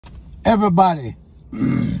Everybody,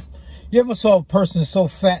 you ever saw a person so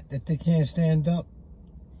fat that they can't stand up?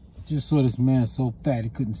 Just saw this man so fat he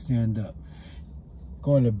couldn't stand up.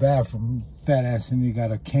 Going to the bathroom, fat ass, and he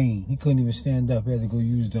got a cane. He couldn't even stand up. He had to go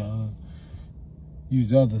use the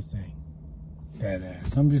other thing. Fat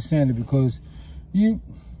ass. I'm just saying it because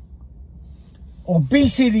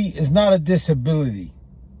obesity is not a disability.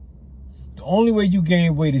 The only way you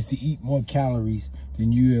gain weight is to eat more calories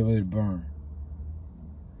than you able to burn.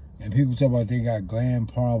 And people talk about they got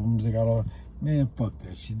gland problems, they got all, man, fuck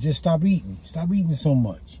that shit. Just stop eating. Stop eating so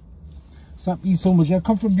much. Stop eating so much. That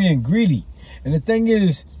come from being greedy. And the thing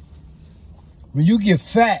is, when you get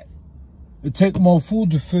fat, it takes more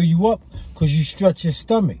food to fill you up because you stretch your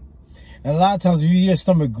stomach. And a lot of times when you hear your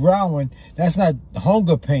stomach growling, that's not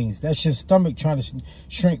hunger pains. That's your stomach trying to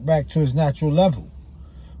shrink back to its natural level.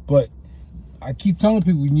 But I keep telling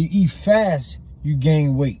people, when you eat fast, you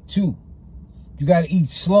gain weight too. You got to eat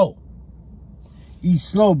slow. Eat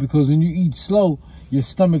slow, because when you eat slow, your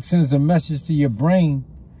stomach sends a message to your brain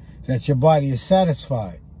that your body is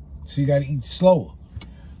satisfied. So you got to eat slower.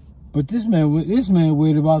 But this man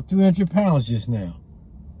weighed about 300 pounds just now.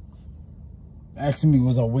 Asking me,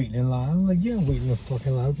 was I waiting in line? I'm like, yeah, I'm waiting in the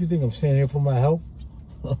fucking line. What you think, I'm standing here for my health?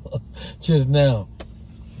 Just now.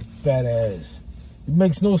 Fat ass. It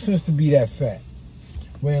makes no sense to be that fat.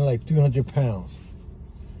 Weighing like 300 pounds.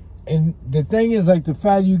 And the thing is, like, the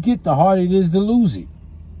fatter you get, the harder it is to lose it.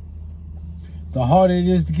 The harder it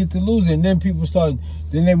is to get to lose it. And then people start,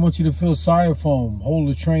 then they want you to feel sorry for them. Hold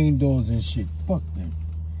the train doors and shit. Fuck them.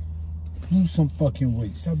 Lose some fucking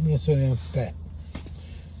weight. Stop being so damn fat.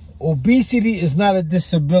 Obesity is not a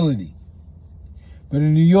disability. But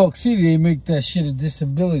in New York City, they make that shit a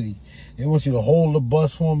disability. They want you to hold the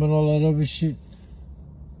bus for them and all that other shit.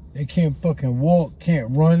 They can't fucking walk,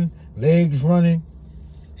 can't run, legs running.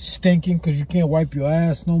 Stinking because you can't wipe your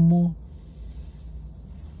ass no more.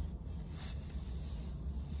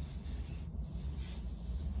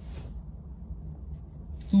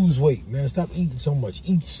 Lose weight, man. Stop eating so much.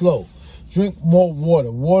 Eat slow. Drink more water.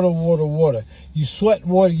 Water, water, water. You sweat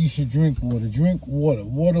water, you should drink water. Drink water.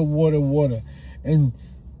 Water, water, water. And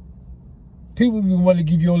people want to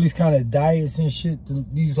give you all these kind of diets and shit,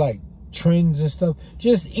 these like trends and stuff.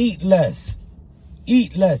 Just eat less.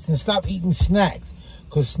 Eat less and stop eating snacks.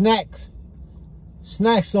 Because snacks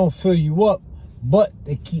don't fill you up, but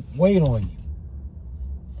they keep weight on you.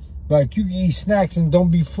 Like, you can eat snacks and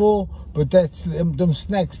don't be full, but them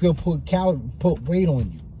snacks still put weight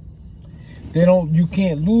on you. You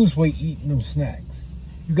can't lose weight eating them snacks.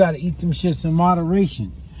 You got to eat them shits in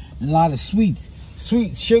moderation. And a lot of sweets.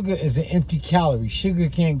 Sugar is an empty calorie. Sugar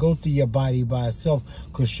can't go through your body by itself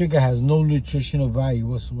because sugar has no nutritional value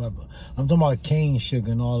whatsoever. I'm talking about cane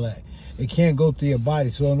sugar and all that. It can't go through your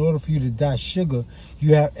body. So in order for you to digest sugar,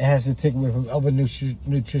 it has to take away from other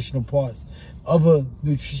nutritional parts, other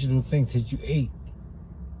nutritional things that you ate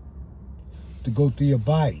to go through your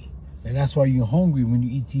body. And that's why you're hungry when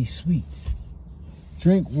you eat these sweets.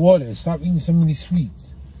 Drink water. Stop eating so many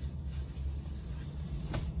sweets.